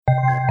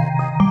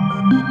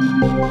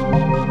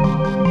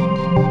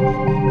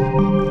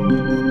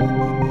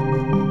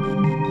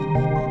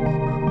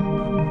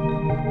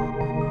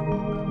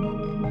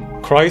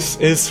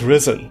Christ is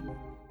risen,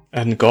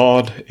 and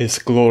God is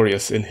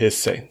glorious in His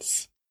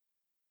saints.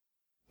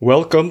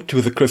 Welcome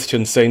to the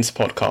Christian Saints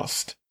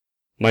Podcast.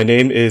 My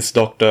name is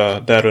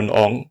Dr. Darren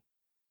Ong,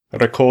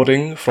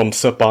 recording from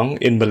Sepang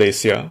in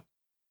Malaysia.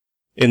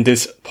 In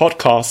this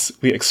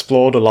podcast, we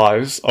explore the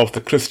lives of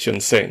the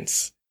Christian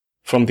saints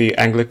from the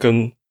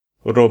Anglican,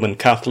 Roman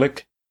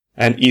Catholic,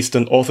 and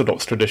Eastern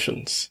Orthodox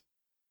traditions.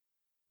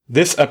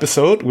 This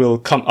episode will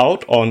come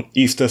out on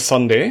Easter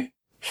Sunday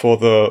for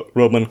the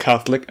Roman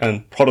Catholic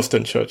and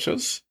Protestant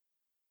churches.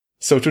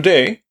 So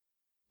today,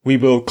 we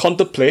will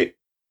contemplate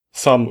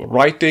some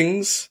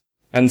writings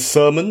and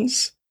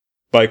sermons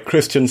by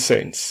Christian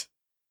saints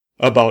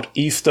about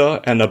Easter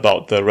and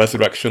about the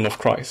resurrection of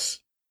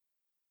Christ.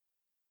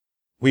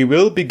 We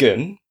will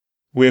begin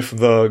with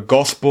the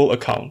Gospel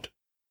account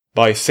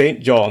by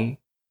Saint John,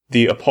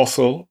 the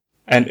Apostle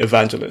and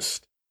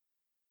Evangelist.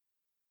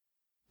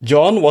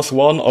 John was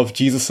one of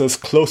Jesus'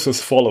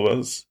 closest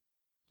followers,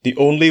 the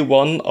only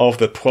one of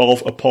the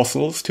 12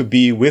 apostles to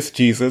be with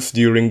Jesus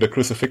during the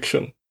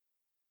crucifixion.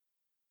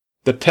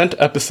 The 10th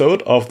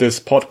episode of this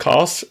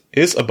podcast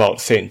is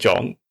about Saint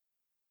John,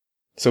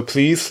 so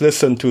please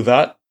listen to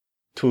that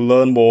to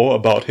learn more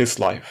about his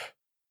life.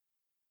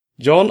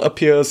 John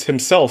appears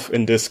himself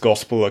in this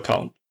gospel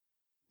account,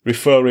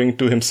 referring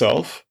to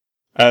himself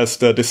as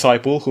the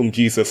disciple whom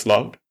Jesus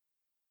loved.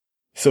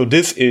 So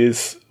this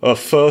is a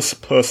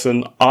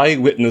first-person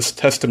eyewitness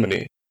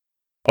testimony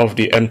of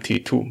the empty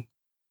tomb.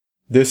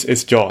 This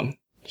is John,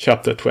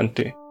 chapter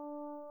 20.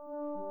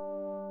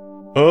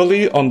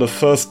 Early on the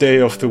first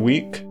day of the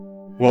week,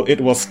 while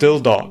it was still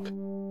dark,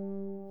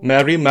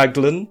 Mary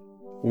Magdalene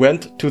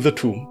went to the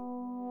tomb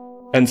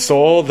and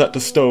saw that the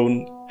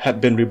stone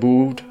had been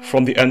removed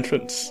from the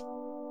entrance.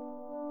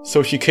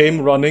 So she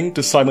came running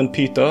to Simon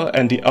Peter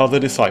and the other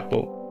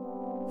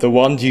disciple, the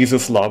one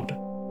Jesus loved,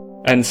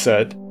 and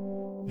said,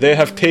 "They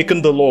have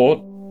taken the Lord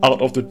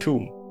out of the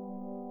tomb,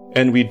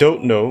 and we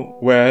don't know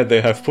where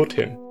they have put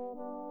him."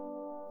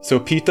 So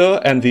Peter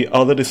and the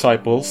other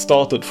disciple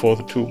started for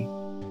the tomb.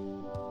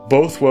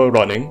 Both were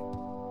running,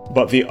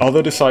 but the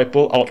other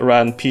disciple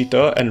outran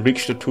Peter and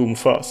reached the tomb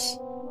first.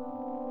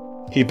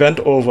 He bent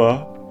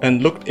over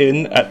and looked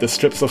in at the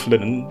strips of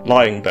linen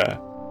lying there,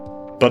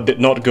 but did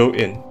not go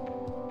in.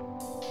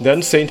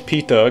 Then Saint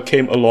Peter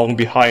came along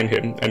behind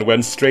him and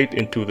went straight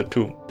into the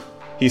tomb.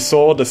 He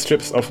saw the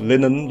strips of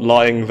linen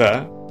lying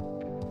there,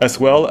 as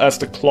well as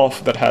the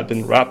cloth that had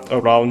been wrapped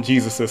around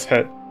Jesus'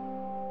 head.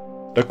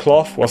 The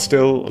cloth was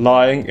still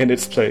lying in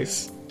its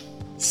place,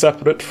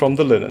 separate from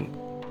the linen.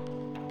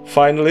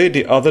 Finally,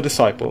 the other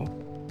disciple,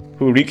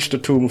 who reached the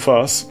tomb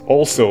first,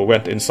 also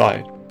went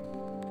inside.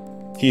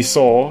 He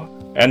saw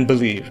and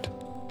believed.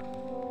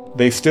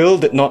 They still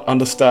did not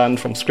understand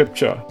from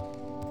Scripture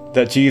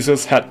that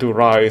Jesus had to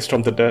rise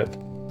from the dead.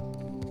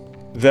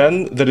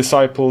 Then the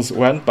disciples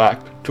went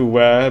back to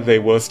where they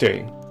were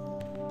staying.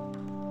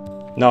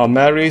 Now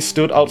Mary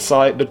stood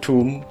outside the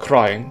tomb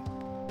crying.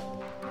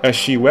 As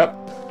she wept,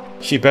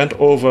 she bent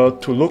over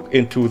to look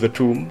into the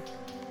tomb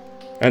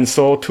and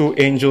saw two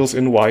angels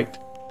in white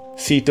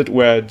seated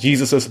where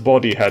Jesus'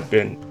 body had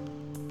been,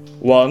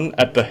 one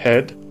at the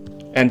head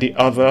and the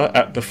other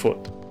at the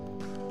foot.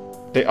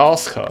 They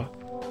asked her,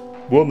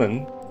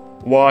 "Woman,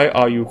 why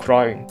are you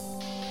crying?"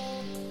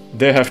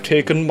 "They have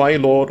taken my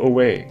Lord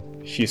away,"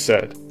 she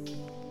said,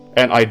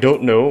 "and I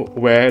don't know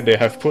where they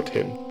have put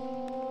him."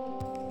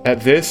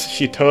 At this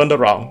she turned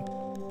around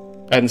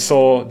and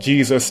saw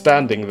Jesus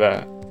standing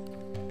there,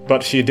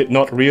 but she did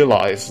not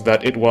realize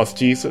that it was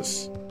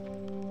Jesus.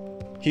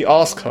 He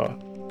asked her,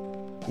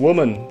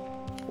 "Woman,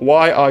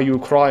 why are you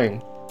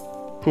crying?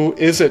 Who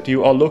is it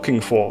you are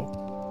looking for?"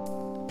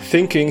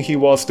 Thinking he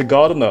was the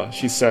gardener,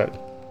 she said,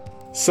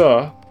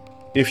 "Sir,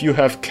 if you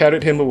have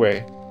carried him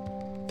away,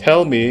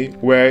 tell me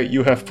where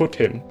you have put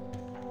him,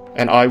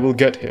 and I will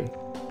get him."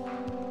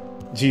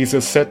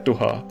 Jesus said to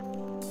her,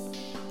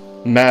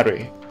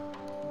 "Mary."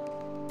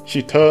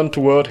 She turned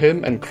toward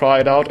him and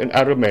cried out in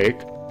Aramaic,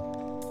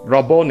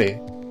 "Rabboni,"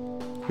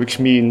 which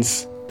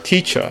means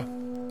teacher.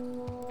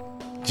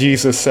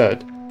 Jesus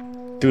said,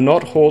 "Do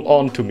not hold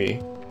on to me,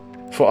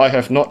 for I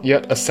have not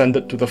yet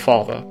ascended to the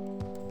Father.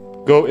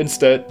 Go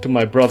instead to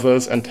my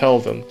brothers and tell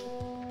them,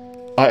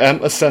 I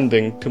am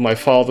ascending to my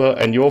Father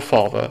and your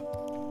Father,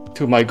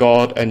 to my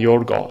God and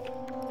your God."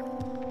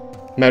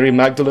 Mary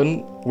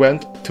Magdalene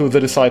went to the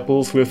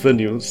disciples with the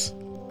news,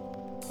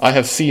 "I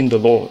have seen the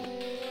Lord,"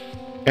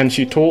 and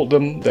she told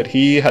them that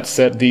he had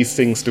said these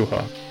things to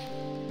her.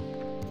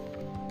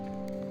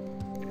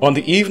 On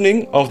the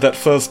evening of that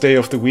first day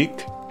of the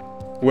week,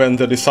 when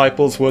the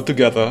disciples were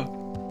together,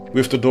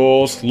 with the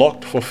doors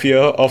locked for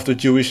fear of the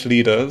Jewish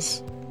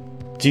leaders,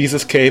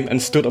 Jesus came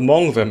and stood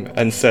among them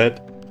and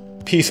said,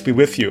 "Peace be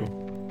with you."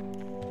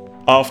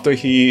 After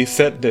he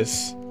said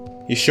this,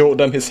 he showed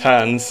them his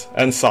hands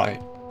and side.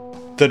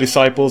 The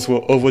disciples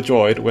were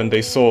overjoyed when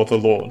they saw the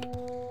Lord.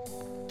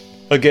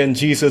 Again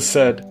Jesus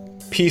said,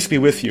 "Peace be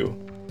with you.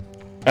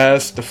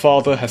 As the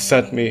Father has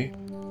sent me,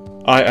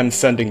 I am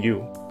sending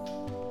you."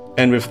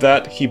 And with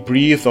that he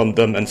breathed on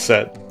them and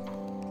said,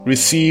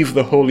 "Receive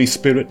the Holy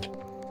Spirit.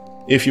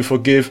 If you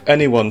forgive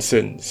anyone's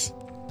sins,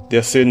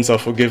 their sins are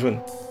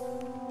forgiven.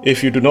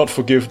 If you do not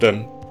forgive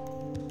them,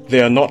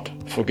 they are not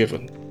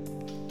forgiven."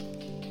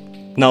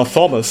 Now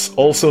Thomas,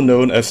 also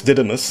known as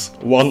Didymus,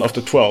 one of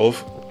the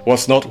 12,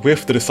 was not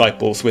with the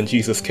disciples when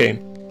Jesus came.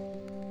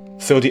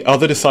 So the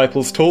other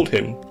disciples told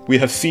him, "We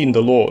have seen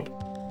the Lord."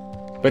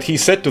 But he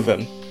said to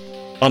them,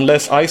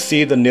 "Unless I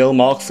see the nail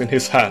marks in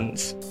his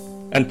hands,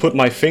 and put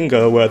my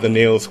finger where the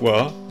nails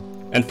were,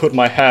 and put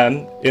my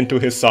hand into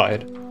his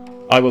side,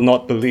 I will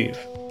not believe."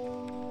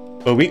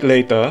 A week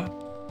later,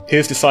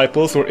 his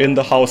disciples were in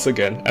the house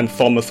again, and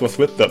Thomas was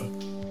with them.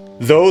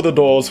 Though the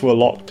doors were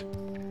locked,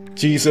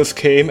 Jesus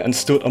came and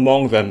stood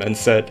among them and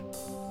said,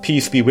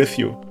 "Peace be with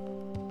you."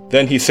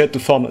 Then he said to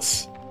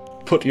Thomas,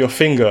 "Put your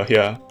finger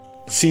here,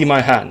 see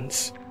my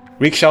hands.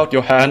 Reach out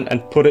your hand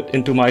and put it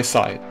into my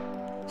side.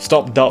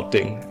 Stop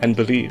doubting and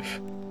believe."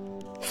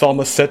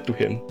 Thomas said to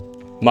him,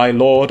 "My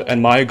Lord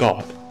and my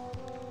God."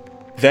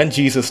 Then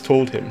Jesus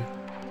told him,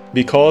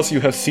 "Because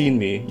you have seen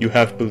me, you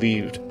have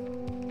believed.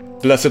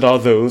 Blessed are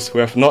those who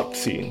have not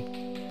seen,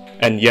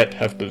 and yet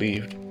have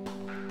believed."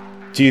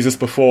 Jesus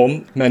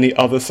performed many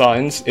other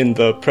signs in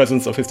the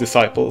presence of his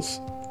disciples,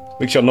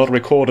 which are not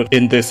recorded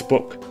in this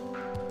book.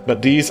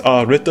 But these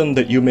are written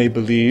that you may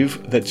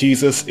believe that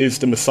Jesus is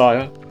the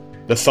Messiah,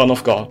 the Son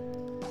of God,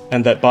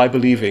 and that by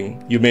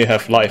believing you may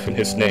have life in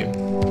his name.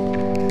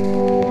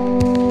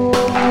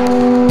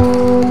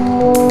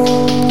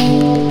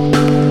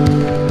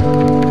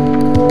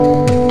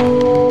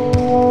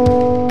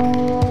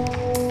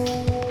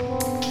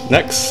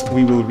 Next,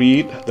 we will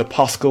read the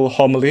Paschal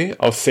homily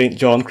of St.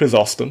 John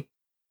Chrysostom.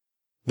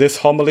 This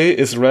homily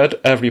is read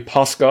every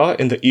Pascha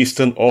in the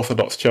Eastern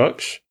Orthodox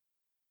Church.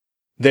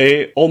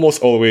 They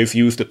almost always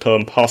use the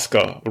term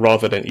Pascha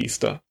rather than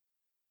Easter.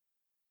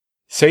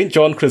 St.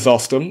 John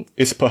Chrysostom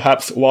is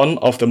perhaps one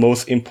of the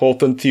most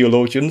important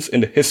theologians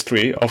in the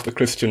history of the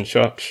Christian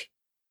Church.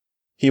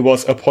 He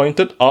was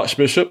appointed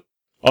Archbishop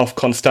of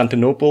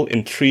Constantinople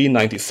in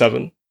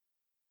 397.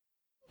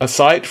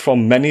 Aside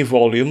from many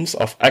volumes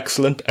of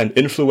excellent and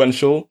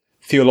influential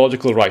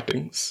theological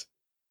writings,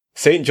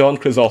 St. John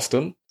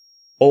Chrysostom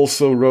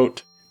also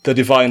wrote the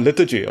Divine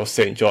Liturgy of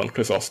St. John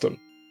Chrysostom,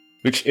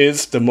 which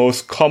is the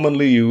most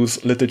commonly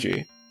used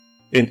liturgy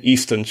in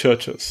Eastern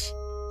churches.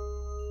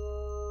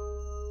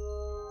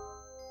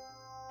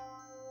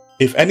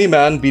 If any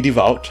man be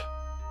devout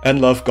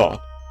and love God,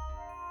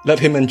 let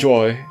him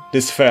enjoy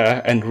this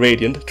fair and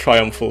radiant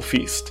triumphal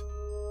feast.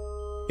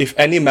 If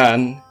any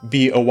man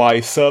be a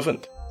wise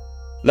servant,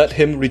 let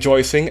him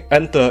rejoicing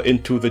enter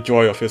into the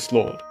joy of his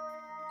Lord.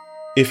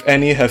 If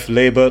any have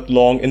labored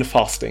long in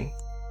fasting,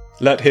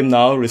 let him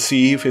now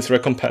receive his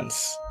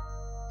recompense.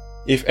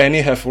 If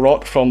any have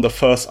wrought from the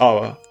first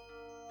hour,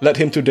 let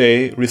him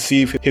today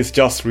receive his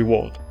just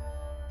reward.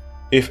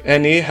 If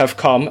any have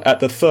come at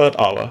the third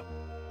hour,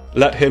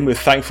 let him with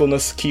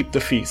thankfulness keep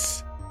the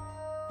feast.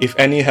 If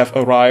any have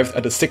arrived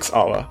at the sixth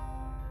hour,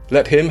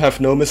 let him have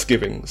no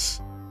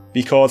misgivings,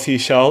 because he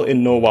shall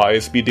in no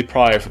wise be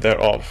deprived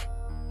thereof.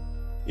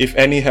 If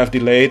any have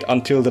delayed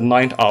until the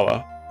ninth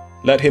hour,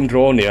 let him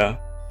draw near,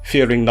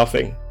 fearing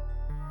nothing.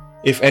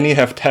 If any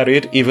have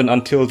tarried even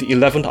until the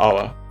 11th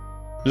hour,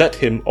 let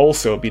him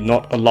also be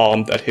not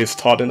alarmed at his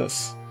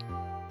tardiness.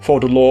 For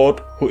the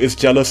Lord, who is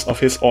jealous of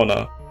his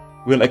honor,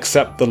 will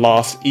accept the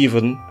last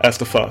even as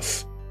the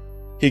first.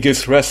 He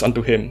gives rest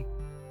unto him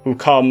who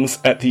comes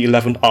at the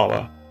 11th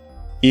hour,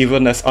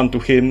 even as unto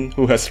him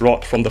who has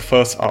wrought from the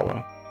first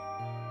hour.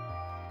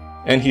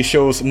 And he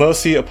shows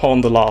mercy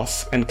upon the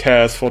last and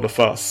cares for the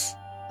first.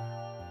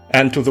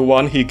 And to the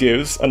one he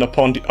gives, and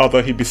upon the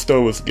other he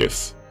bestows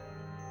gifts.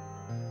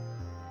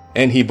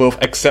 And he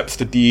both accepts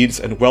the deeds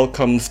and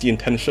welcomes the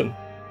intention,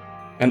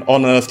 and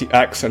honors the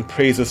acts and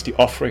praises the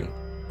offering.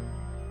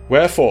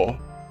 Wherefore,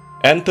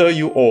 enter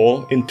you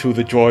all into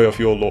the joy of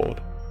your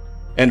Lord,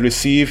 and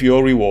receive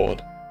your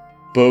reward,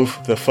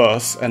 both the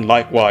first and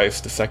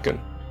likewise the second.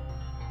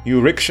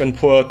 You rich and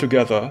poor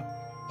together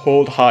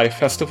hold high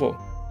festival.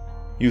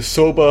 You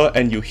sober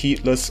and you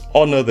heedless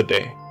honor the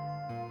day.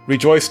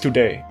 Rejoice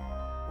today,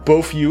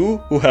 both you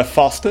who have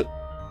fasted,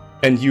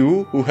 and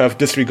you who have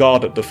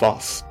disregarded the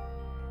fast.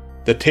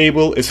 The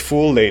table is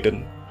full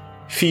laden,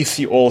 feast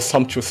ye all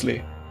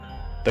sumptuously.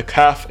 The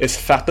calf is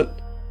fatted,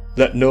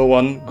 let no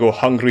one go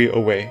hungry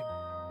away.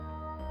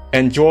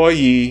 Enjoy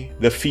ye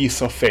the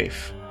feast of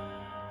faith.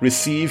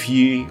 Receive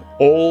ye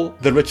all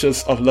the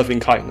riches of loving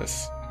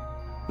kindness.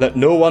 Let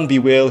no one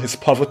bewail his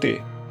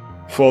poverty,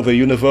 for the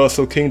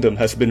universal kingdom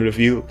has been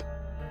revealed.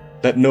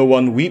 Let no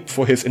one weep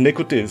for his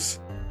iniquities,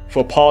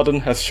 for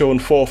pardon has shone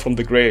forth from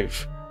the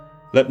grave.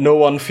 Let no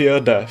one fear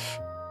death,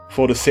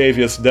 for the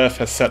Saviour's death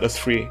has set us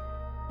free.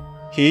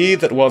 He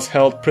that was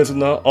held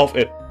prisoner of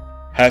it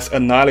has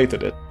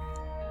annihilated it.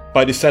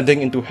 By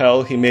descending into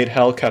hell he made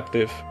hell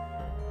captive.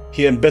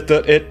 He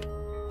embittered it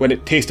when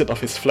it tasted of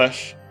his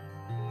flesh.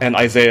 And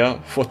Isaiah,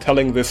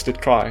 foretelling this,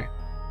 did cry,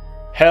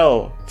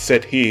 Hell,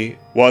 said he,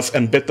 was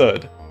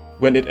embittered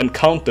when it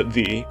encountered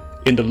thee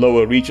in the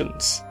lower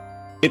regions.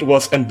 It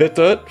was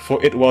embittered,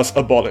 for it was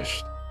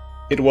abolished.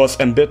 It was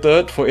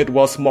embittered, for it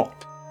was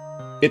mocked.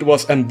 It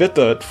was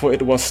embittered, for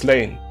it was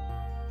slain.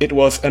 It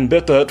was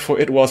embittered, for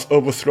it was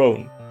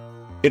overthrown.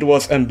 It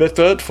was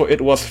embittered, for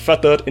it was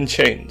fettered in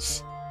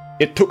chains.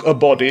 It took a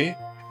body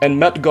and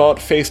met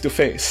God face to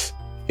face.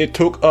 It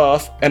took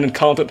earth and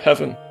encountered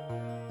heaven.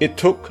 It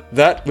took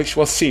that which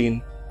was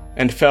seen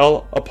and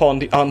fell upon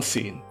the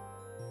unseen.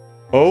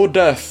 O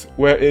death,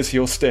 where is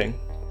your sting?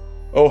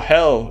 O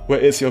hell, where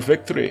is your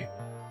victory?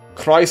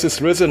 Christ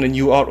is risen and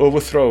you are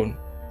overthrown.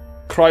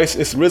 Christ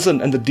is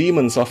risen and the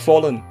demons are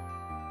fallen.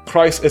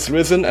 Christ is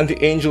risen and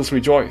the angels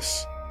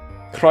rejoice.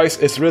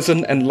 Christ is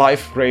risen and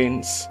life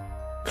reigns.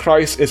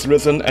 Christ is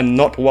risen and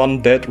not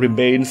one dead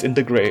remains in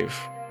the grave.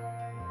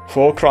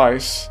 For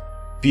Christ,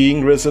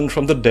 being risen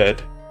from the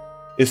dead,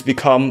 is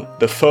become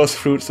the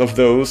firstfruits of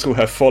those who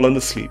have fallen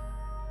asleep.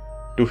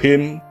 To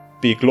him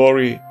be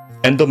glory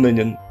and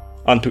dominion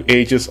unto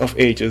ages of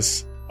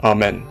ages.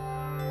 Amen.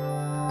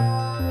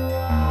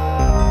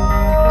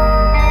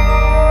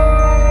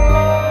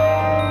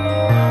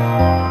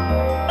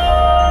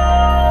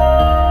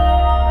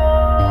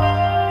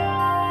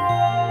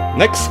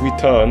 Next we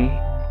turn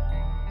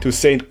to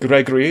Saint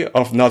Gregory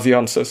of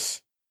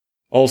Nazianzus,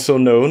 also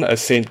known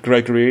as Saint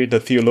Gregory the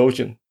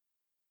Theologian.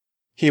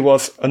 He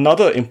was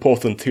another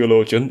important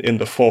theologian in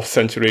the 4th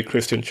century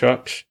Christian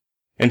Church,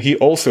 and he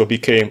also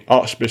became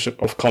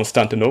Archbishop of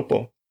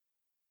Constantinople.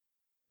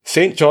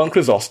 Saint John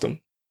Chrysostom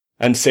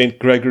and Saint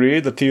Gregory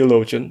the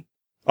Theologian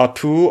are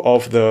two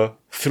of the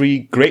 3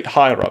 great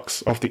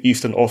hierarchs of the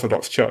Eastern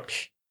Orthodox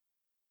Church.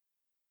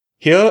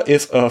 Here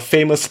is a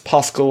famous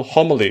Paschal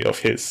homily of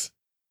his.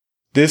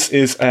 This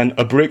is an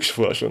abridged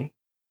version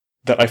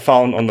that I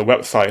found on the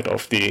website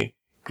of the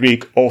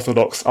Greek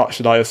Orthodox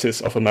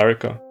Archdiocese of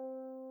America.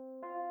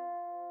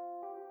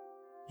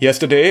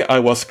 Yesterday I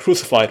was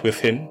crucified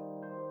with him.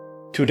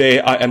 Today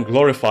I am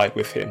glorified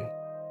with him.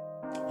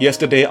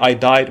 Yesterday I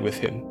died with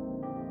him.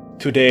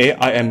 Today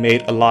I am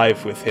made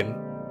alive with him.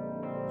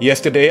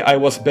 Yesterday I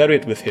was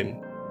buried with him.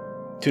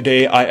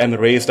 Today I am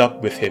raised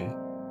up with him.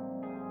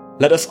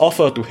 Let us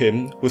offer to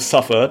him who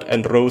suffered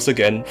and rose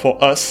again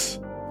for us,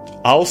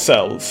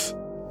 ourselves,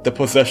 the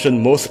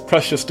possession most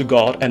precious to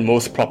God and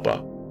most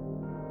proper.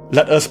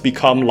 Let us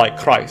become like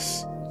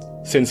Christ,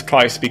 since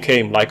Christ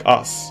became like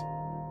us.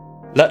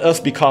 Let us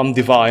become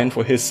divine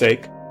for his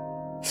sake,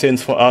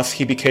 since for us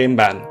he became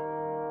man.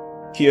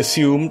 He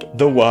assumed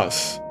the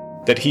worse,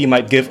 that he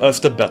might give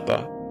us the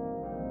better.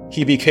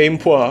 He became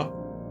poor,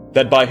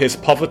 that by his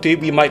poverty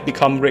we might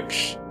become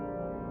rich.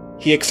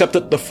 He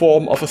accepted the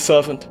form of a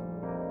servant,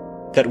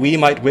 that we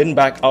might win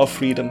back our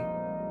freedom.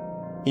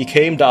 He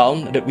came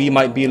down that we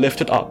might be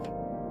lifted up.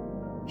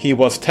 He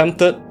was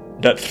tempted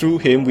that through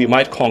him we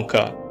might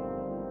conquer.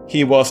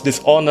 He was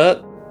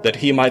dishonored that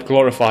he might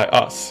glorify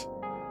us.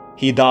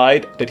 He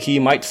died that he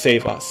might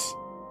save us.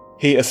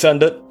 He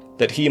ascended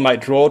that he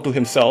might draw to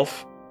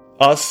himself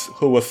us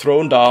who were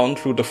thrown down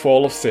through the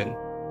fall of sin.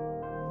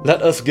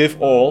 Let us give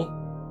all,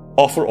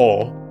 offer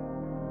all,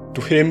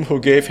 to him who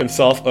gave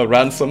himself a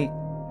ransom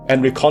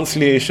and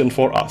reconciliation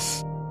for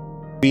us.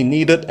 We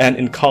needed an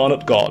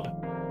incarnate God,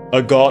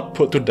 a God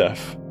put to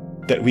death,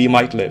 that we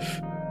might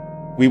live.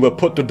 We were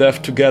put to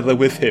death together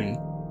with him,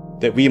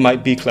 that we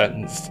might be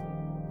cleansed.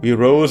 We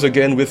rose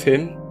again with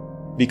him,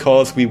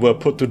 because we were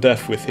put to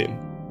death with him.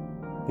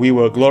 We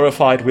were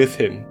glorified with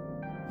him,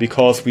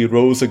 because we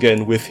rose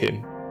again with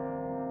him.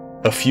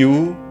 A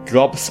few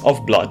drops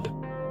of blood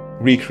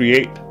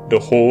recreate the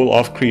whole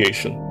of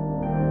creation.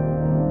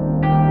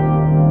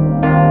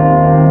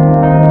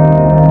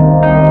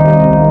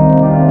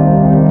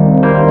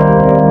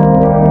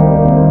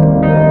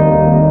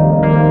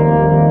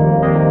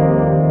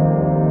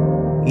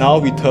 Now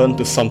we turn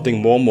to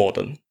something more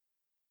modern.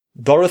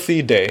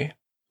 Dorothy Day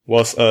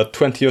was a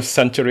 20th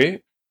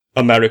century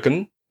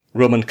American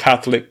Roman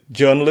Catholic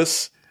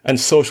journalist and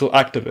social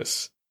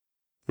activist,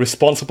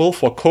 responsible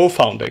for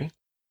co-founding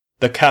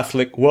the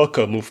Catholic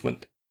Worker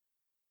Movement.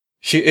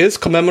 She is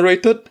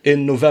commemorated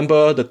in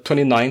November the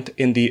 29th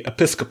in the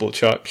Episcopal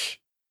Church,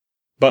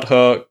 but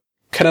her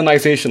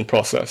canonization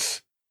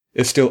process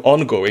is still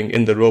ongoing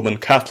in the Roman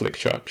Catholic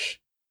Church.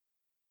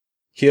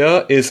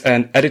 Here is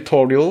an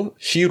editorial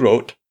she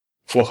wrote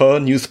for her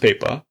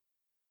newspaper,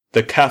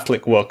 The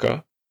Catholic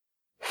Worker,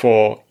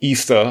 for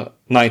Easter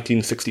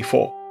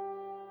 1964.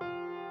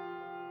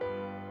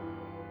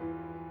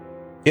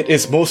 It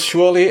is most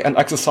surely an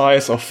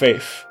exercise of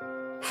faith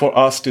for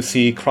us to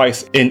see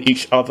Christ in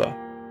each other,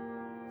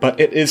 but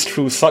it is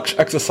through such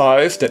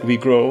exercise that we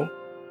grow,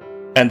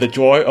 and the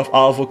joy of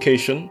our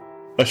vocation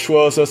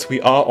assures us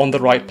we are on the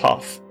right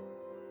path.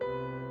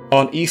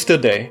 On Easter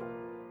Day,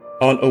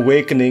 on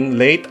awakening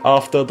late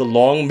after the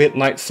long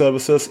midnight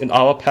services in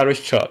our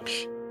parish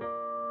church,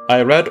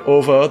 I read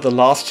over the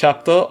last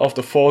chapter of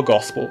the 4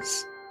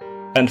 Gospels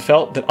and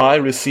felt that I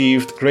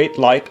received great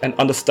light and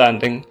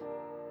understanding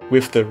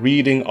with the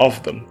reading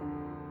of them.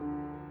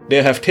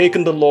 They have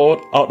taken the Lord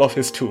out of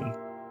his tomb,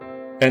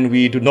 and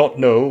we do not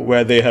know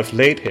where they have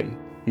laid him,"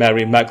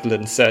 Mary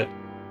Magdalene said.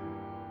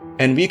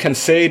 And we can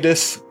say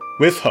this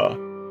with her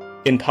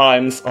in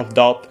times of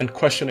doubt and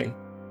questioning.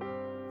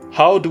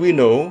 How do we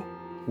know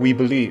we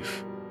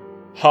believe?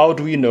 How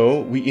do we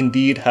know we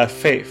indeed have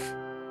faith?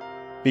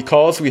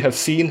 Because we have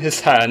seen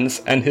his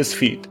hands and his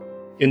feet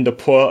in the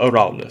poor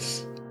around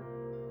us.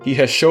 He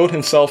has showed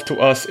himself to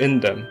us in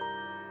them.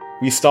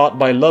 We start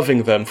by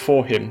loving them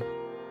for him,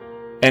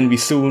 and we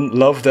soon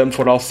love them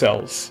for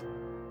ourselves.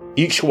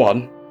 Each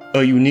one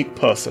a unique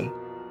person,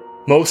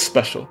 most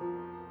special.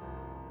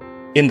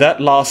 In that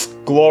last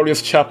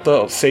glorious chapter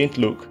of St.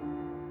 Luke,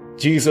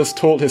 Jesus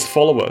told his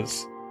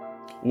followers,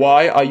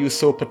 "Why are you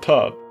so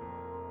perturbed?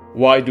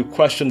 Why do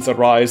questions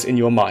arise in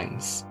your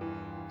minds?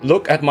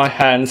 Look at my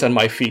hands and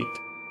my feet.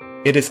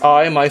 It is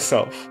I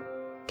myself.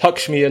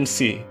 Touch me and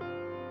see.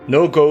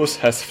 No ghost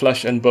has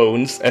flesh and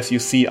bones as you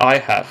see I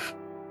have."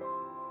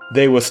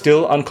 They were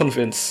still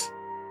unconvinced,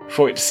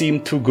 for it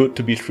seemed too good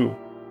to be true.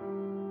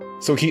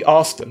 So he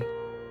asked them,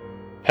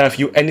 "Have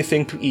you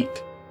anything to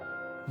eat?"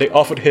 They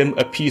offered him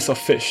a piece of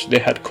fish they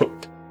had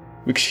cooked,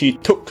 which he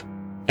took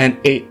and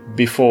ate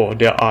before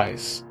their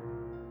eyes.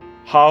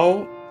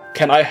 How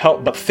can I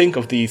help but think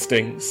of these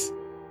things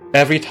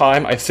every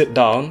time I sit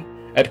down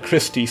at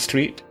Christie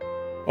Street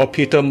or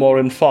Peter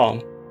Morin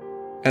Farm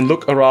and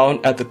look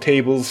around at the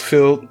tables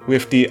filled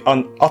with the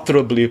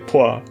unutterably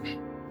poor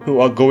who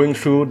are going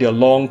through their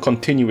long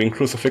continuing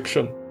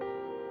crucifixion?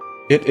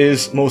 It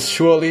is most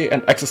surely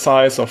an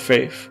exercise of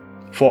faith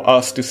for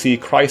us to see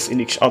Christ in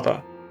each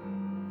other,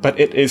 but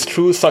it is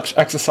through such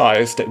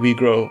exercise that we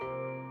grow,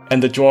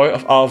 and the joy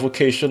of our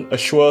vocation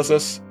assures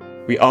us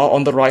we are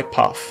on the right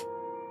path.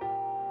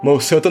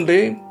 Most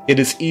certainly, it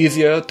is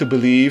easier to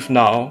believe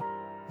now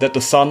that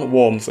the sun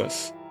warms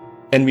us,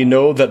 and we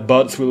know that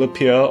buds will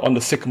appear on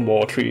the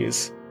sycamore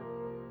trees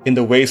in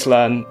the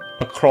wasteland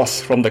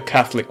across from the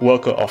Catholic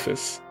Worker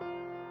Office,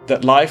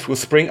 that life will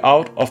spring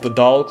out of the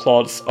dull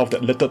clods of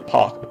that littered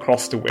park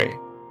across the way.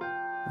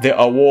 There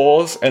are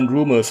wars and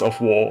rumors of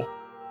war,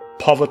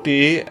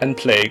 poverty and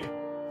plague,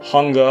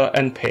 hunger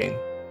and pain.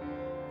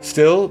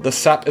 Still, the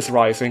sap is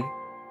rising.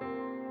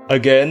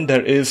 Again,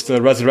 there is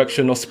the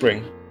resurrection of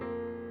spring.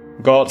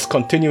 God's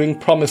continuing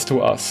promise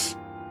to us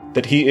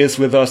that he is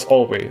with us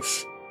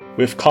always,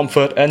 with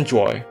comfort and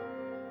joy,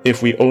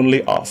 if we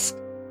only ask.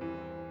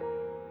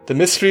 The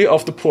mystery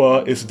of the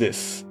poor is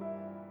this,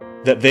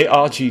 that they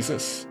are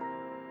Jesus,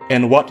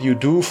 and what you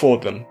do for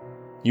them,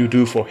 you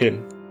do for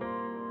him.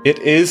 It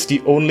is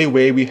the only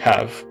way we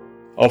have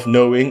of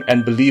knowing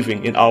and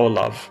believing in our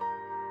love.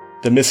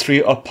 The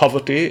mystery of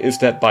poverty is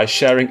that by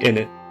sharing in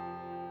it,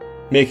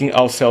 making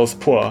ourselves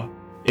poor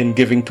in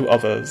giving to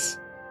others,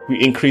 we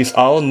increase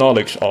our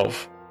knowledge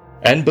of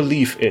and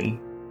belief in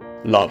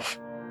love.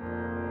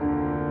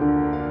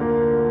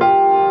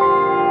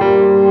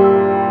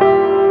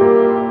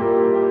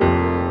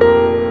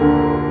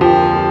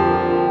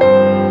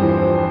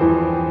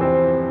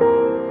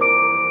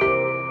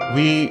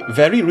 We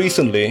very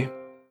recently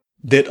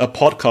did a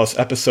podcast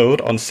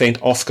episode on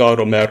Saint Oscar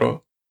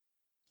Romero,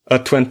 a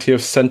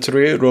 20th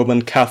century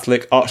Roman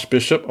Catholic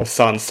Archbishop of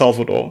San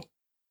Salvador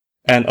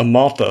and a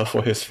martyr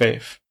for his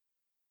faith.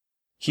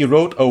 He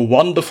wrote a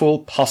wonderful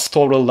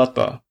pastoral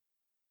letter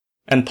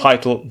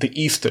entitled The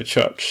Easter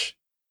Church,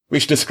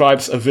 which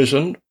describes a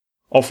vision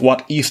of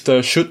what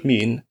Easter should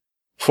mean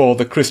for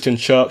the Christian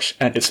Church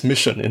and its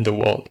mission in the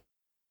world.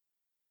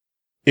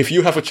 If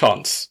you have a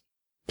chance,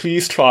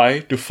 please try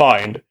to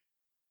find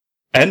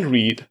and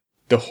read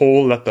the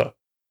whole letter.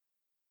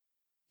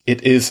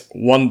 It is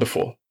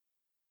wonderful.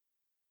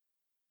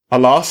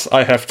 Alas,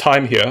 I have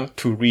time here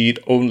to read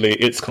only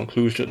its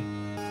conclusion.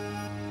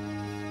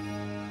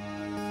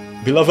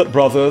 Beloved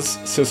brothers,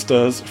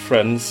 sisters,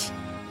 friends,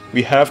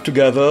 we have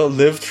together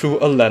lived through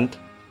a Lent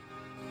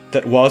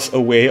that was a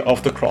way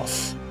of the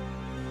cross,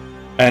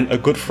 and a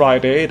Good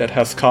Friday that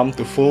has come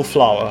to full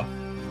flower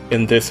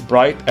in this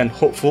bright and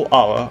hopeful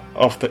hour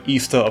of the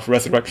Easter of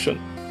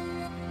Resurrection.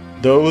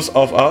 Those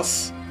of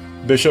us,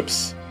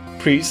 bishops,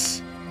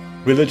 priests,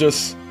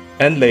 religious,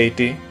 and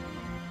laity,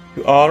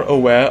 who are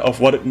aware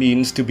of what it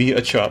means to be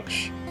a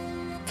church,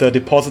 the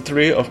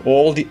depository of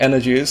all the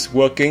energies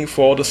working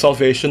for the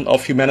salvation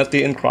of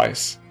humanity in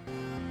Christ,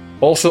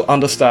 also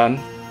understand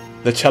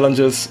the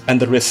challenges and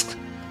the risks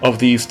of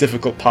these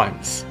difficult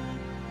times.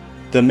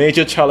 The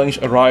major challenge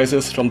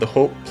arises from the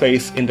hope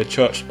placed in the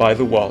church by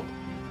the world.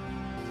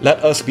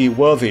 Let us be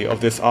worthy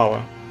of this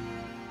hour.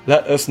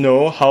 Let us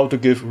know how to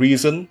give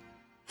reason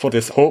for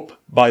this hope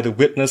by the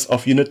witness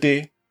of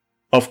unity,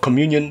 of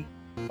communion,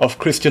 of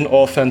Christian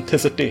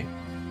authenticity,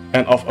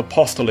 and of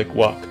apostolic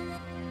work,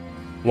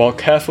 while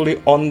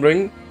carefully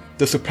honoring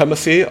the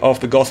supremacy of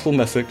the gospel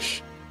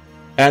message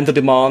and the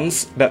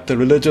demands that the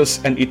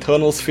religious and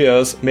eternal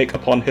spheres make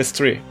upon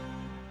history.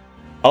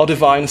 Our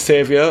divine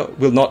Saviour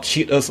will not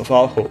cheat us of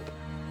our hope.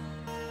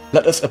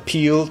 Let us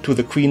appeal to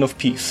the Queen of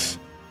Peace,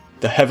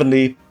 the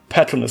heavenly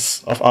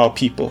patroness of our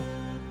people,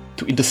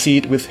 to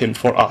intercede with him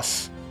for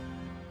us.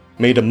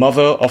 May the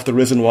Mother of the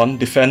Risen One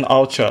defend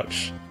our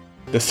Church,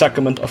 the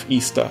sacrament of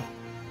Easter,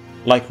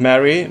 Like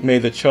Mary, may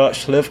the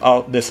Church live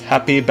out this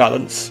happy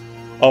balance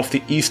of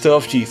the Easter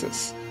of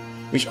Jesus,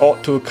 which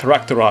ought to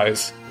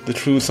characterize the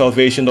true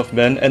salvation of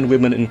men and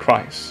women in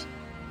Christ.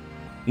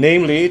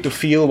 Namely, to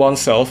feel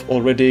oneself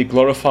already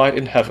glorified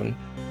in heaven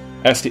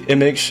as the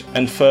image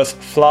and first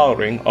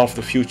flowering of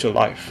the future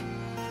life,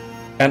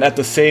 and at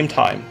the same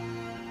time,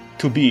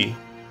 to be,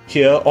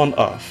 here on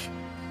earth,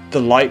 the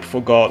light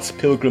for God's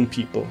pilgrim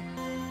people,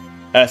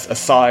 as a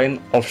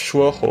sign of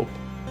sure hope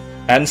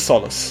and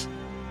solace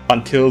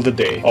until the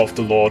day of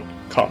the Lord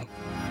come.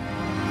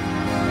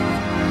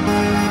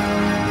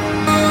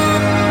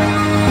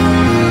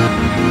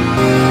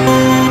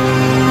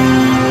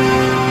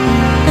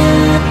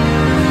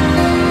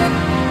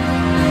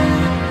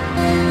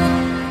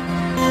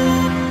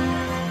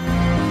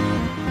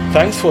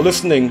 Thanks for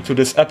listening to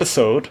this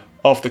episode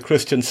of the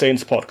Christian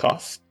Saints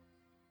podcast.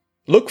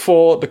 Look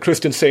for the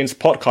Christian Saints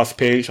podcast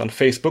page on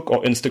Facebook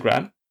or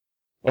Instagram,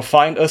 or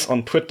find us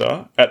on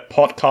Twitter at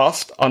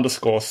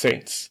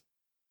podcast_saints.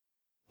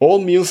 All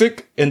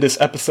music in this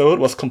episode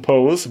was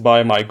composed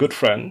by my good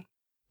friend,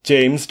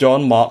 James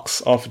John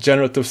Marks of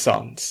Generative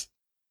Sounds.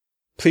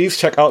 Please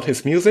check out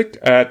his music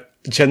at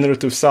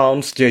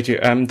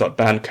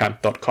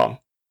generativesoundsjjm.bandcamp.com.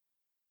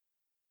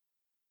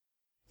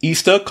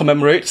 Easter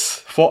commemorates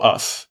for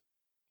us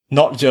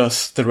not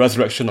just the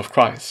resurrection of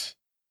Christ,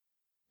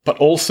 but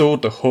also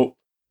the hope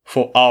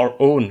for our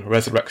own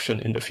resurrection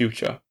in the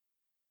future.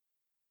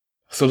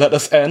 So let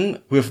us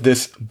end with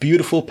this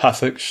beautiful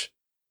passage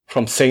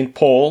from St.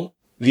 Paul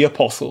the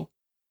Apostle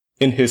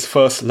in his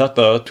first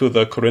letter to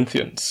the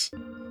Corinthians.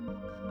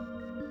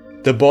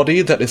 The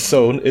body that is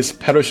sown is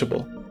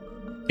perishable.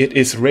 It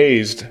is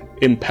raised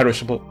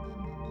imperishable.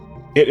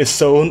 It is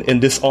sown in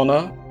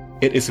dishonor.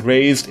 It is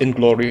raised in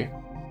glory.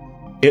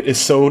 It is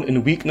sown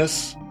in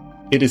weakness.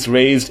 It is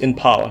raised in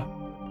power.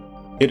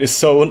 It is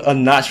sown a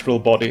natural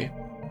body.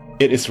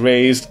 It is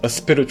raised a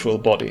spiritual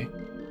body.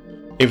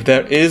 If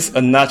there is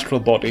a natural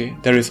body,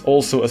 there is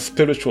also a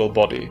spiritual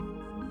body.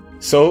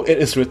 So it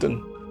is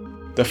written,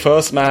 the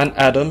first man,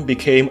 Adam,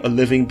 became a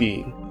living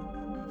being.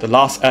 The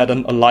last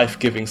Adam, a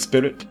life-giving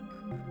spirit.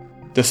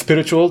 The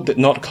spiritual did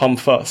not come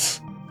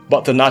first,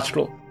 but the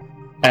natural,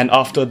 and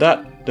after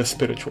that, the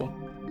spiritual.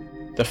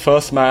 The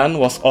first man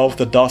was of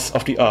the dust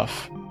of the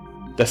earth.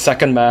 The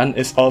second man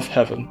is of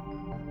heaven.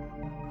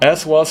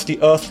 As was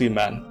the earthly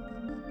man,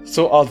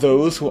 so are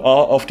those who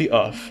are of the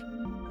earth.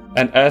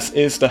 And as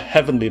is the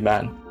heavenly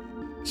man,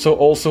 so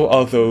also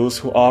are those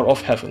who are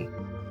of heaven.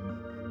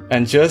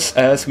 And just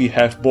as we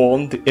have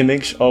borne the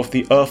image of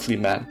the earthly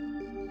man,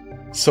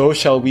 so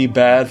shall we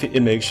bear the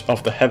image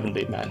of the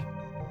heavenly man.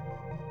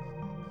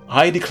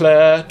 I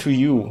declare to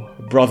you,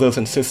 brothers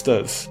and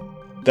sisters,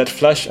 that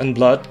flesh and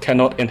blood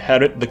cannot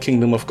inherit the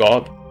kingdom of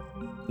God,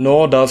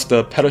 nor does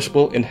the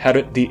perishable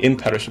inherit the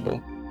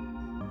imperishable.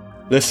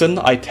 Listen,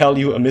 I tell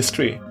you a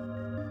mystery.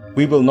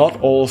 We will not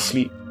all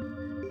sleep,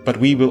 but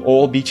we will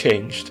all be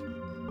changed.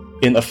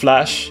 In a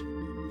flash,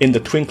 in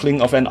the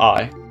twinkling of an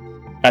eye,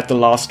 at the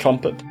last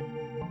trumpet.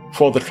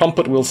 For the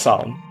trumpet will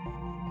sound,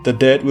 the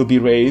dead will be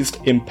raised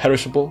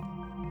imperishable,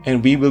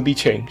 and we will be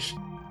changed.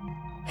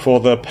 For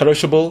the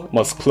perishable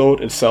must clothe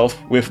itself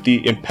with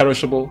the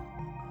imperishable,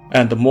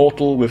 and the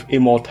mortal with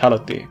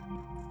immortality.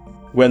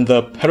 When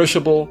the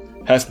perishable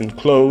has been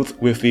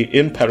clothed with the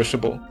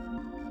imperishable,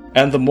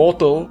 and the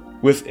mortal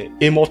with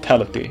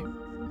immortality,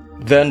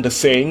 then the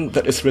saying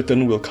that is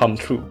written will come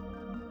true.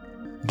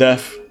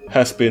 Death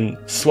has been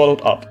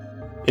swallowed up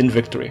in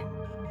victory.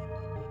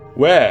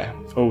 Where,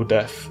 O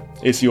death,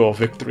 is your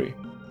victory?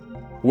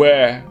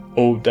 Where,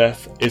 O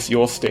death, is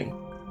your sting?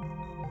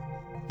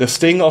 The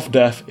sting of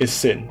death is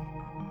sin,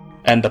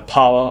 and the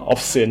power of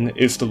sin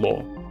is the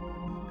law.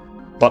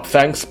 But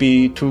thanks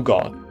be to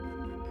God,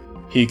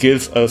 He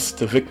gives us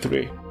the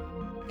victory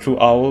through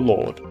our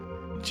Lord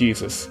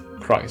Jesus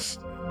Christ.